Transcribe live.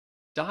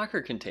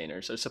Docker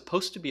containers are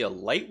supposed to be a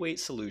lightweight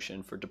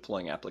solution for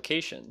deploying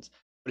applications,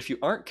 but if you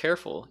aren't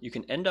careful, you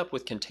can end up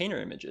with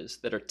container images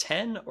that are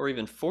 10 or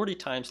even 40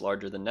 times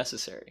larger than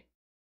necessary.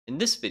 In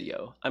this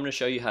video, I'm going to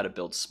show you how to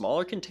build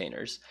smaller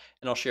containers,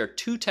 and I'll share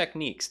two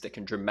techniques that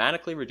can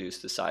dramatically reduce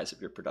the size of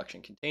your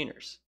production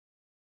containers.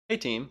 Hey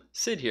team,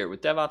 Sid here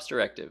with DevOps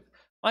Directive.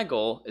 My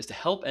goal is to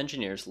help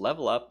engineers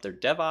level up their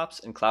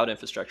DevOps and cloud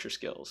infrastructure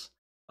skills.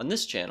 On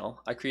this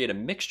channel, I create a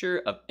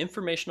mixture of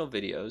informational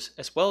videos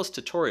as well as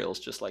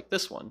tutorials just like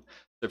this one,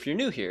 so if you're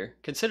new here,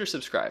 consider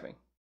subscribing.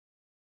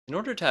 In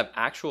order to have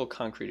actual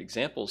concrete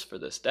examples for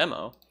this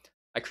demo,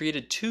 I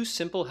created two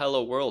simple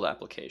Hello World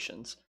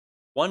applications,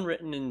 one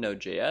written in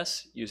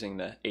Node.js using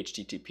the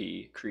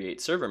HTTP create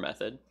server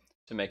method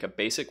to make a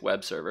basic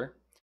web server,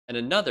 and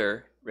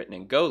another written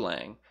in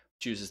Golang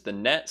which uses the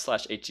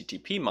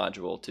net/http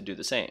module to do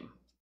the same.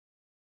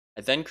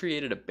 I then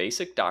created a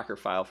basic Docker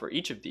file for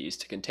each of these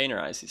to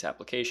containerize these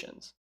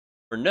applications.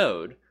 For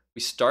Node,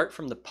 we start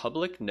from the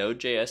public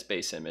Node.js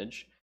base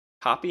image,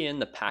 copy in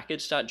the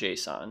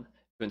package.json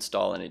to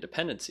install any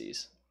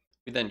dependencies.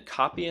 We then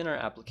copy in our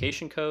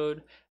application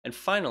code, and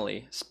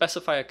finally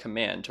specify a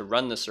command to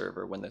run the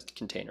server when the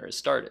container is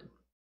started.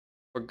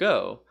 For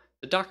Go,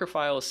 the Docker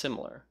file is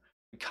similar.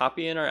 We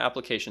copy in our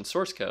application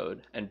source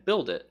code and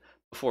build it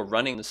before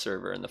running the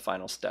server in the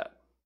final step.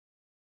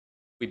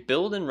 We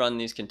build and run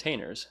these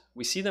containers,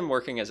 we see them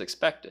working as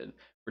expected,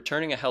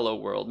 returning a hello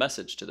world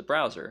message to the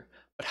browser,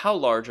 but how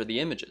large are the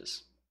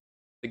images?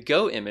 The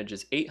Go image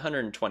is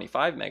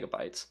 825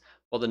 megabytes,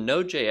 while the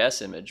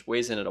Node.js image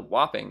weighs in at a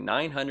whopping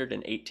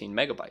 918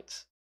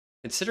 megabytes.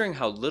 Considering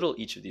how little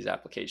each of these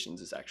applications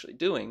is actually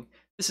doing,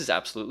 this is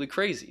absolutely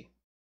crazy.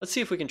 Let's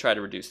see if we can try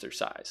to reduce their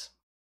size.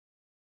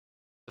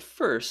 The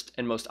first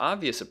and most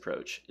obvious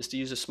approach is to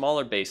use a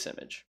smaller base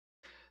image.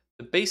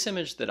 The base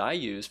image that I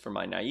use for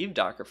my naive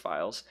Docker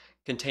files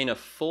contain a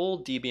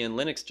full Debian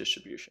Linux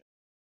distribution.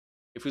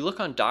 If we look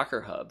on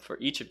Docker Hub for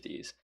each of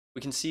these,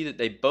 we can see that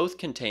they both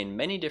contain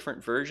many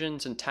different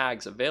versions and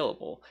tags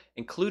available,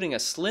 including a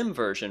slim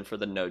version for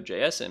the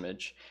Node.js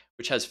image,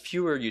 which has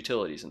fewer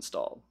utilities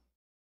installed.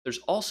 There's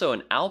also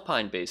an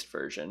Alpine-based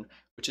version,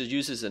 which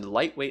uses a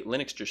lightweight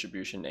Linux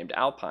distribution named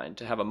Alpine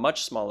to have a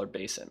much smaller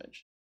base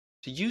image.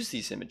 To use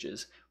these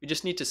images, we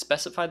just need to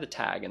specify the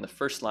tag in the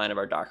first line of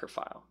our Docker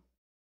file.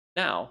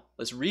 Now,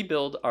 let's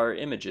rebuild our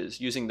images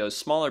using those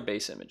smaller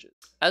base images.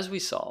 As we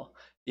saw,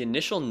 the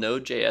initial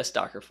Node.js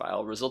Docker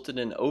file resulted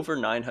in over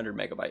 900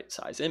 megabyte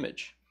size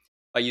image.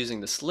 By using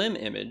the slim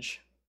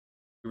image,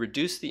 we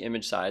reduced the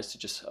image size to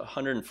just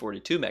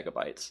 142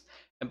 megabytes,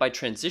 and by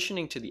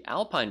transitioning to the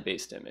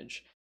Alpine-based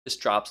image, this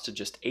drops to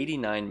just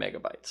 89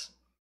 megabytes.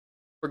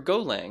 For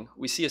Golang,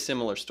 we see a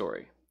similar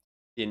story.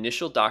 The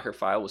initial Docker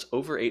file was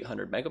over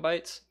 800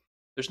 megabytes.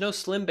 There's no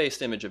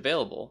slim-based image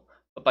available,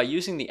 but by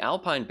using the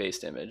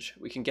Alpine-based image,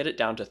 we can get it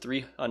down to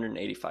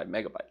 385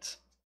 megabytes.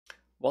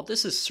 While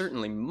this is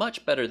certainly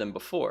much better than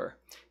before,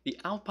 the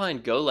Alpine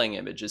Golang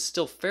image is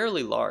still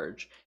fairly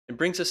large and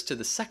brings us to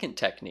the second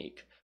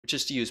technique, which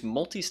is to use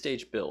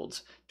multi-stage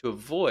builds to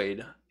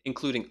avoid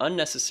including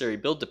unnecessary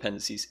build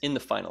dependencies in the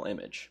final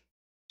image.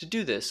 To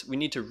do this, we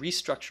need to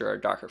restructure our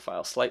Docker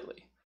file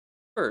slightly.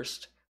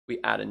 First, we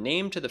add a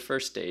name to the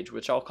first stage,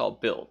 which I'll call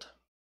build.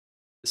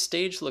 The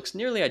stage looks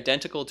nearly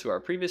identical to our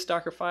previous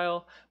Docker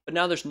file, but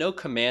now there's no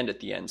command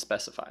at the end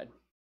specified.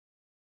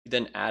 We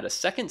then add a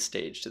second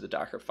stage to the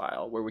Docker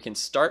file where we can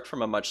start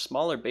from a much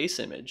smaller base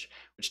image,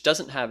 which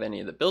doesn't have any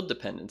of the build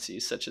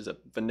dependencies, such as a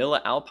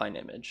vanilla Alpine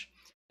image,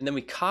 and then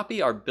we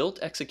copy our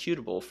built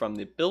executable from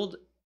the build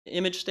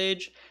image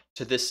stage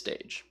to this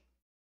stage.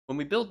 When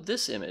we build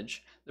this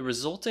image, the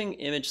resulting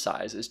image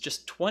size is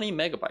just 20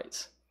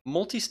 megabytes.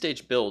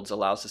 Multi-stage builds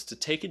allows us to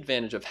take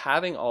advantage of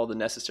having all the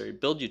necessary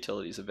build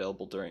utilities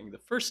available during the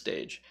first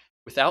stage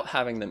without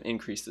having them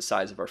increase the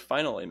size of our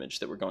final image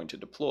that we're going to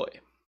deploy.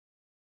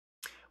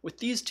 With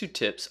these two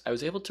tips, I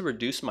was able to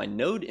reduce my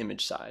Node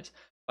image size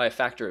by a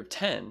factor of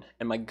 10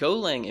 and my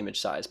Golang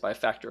image size by a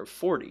factor of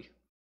 40.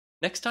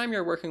 Next time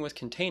you're working with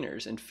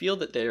containers and feel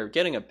that they are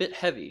getting a bit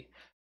heavy,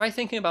 try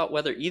thinking about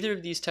whether either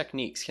of these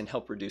techniques can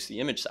help reduce the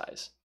image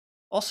size.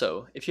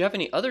 Also, if you have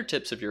any other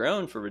tips of your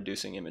own for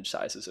reducing image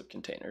sizes of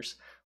containers,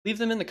 leave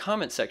them in the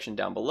comments section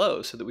down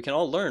below so that we can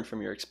all learn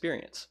from your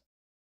experience.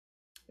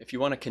 If you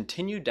want to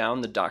continue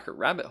down the Docker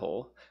rabbit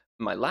hole,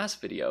 in my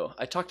last video,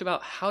 I talked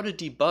about how to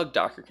debug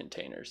Docker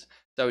containers,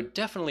 so I would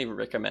definitely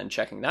recommend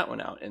checking that one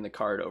out in the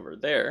card over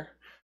there,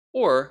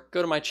 or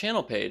go to my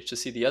channel page to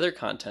see the other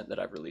content that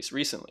I've released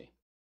recently.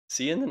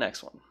 See you in the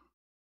next one.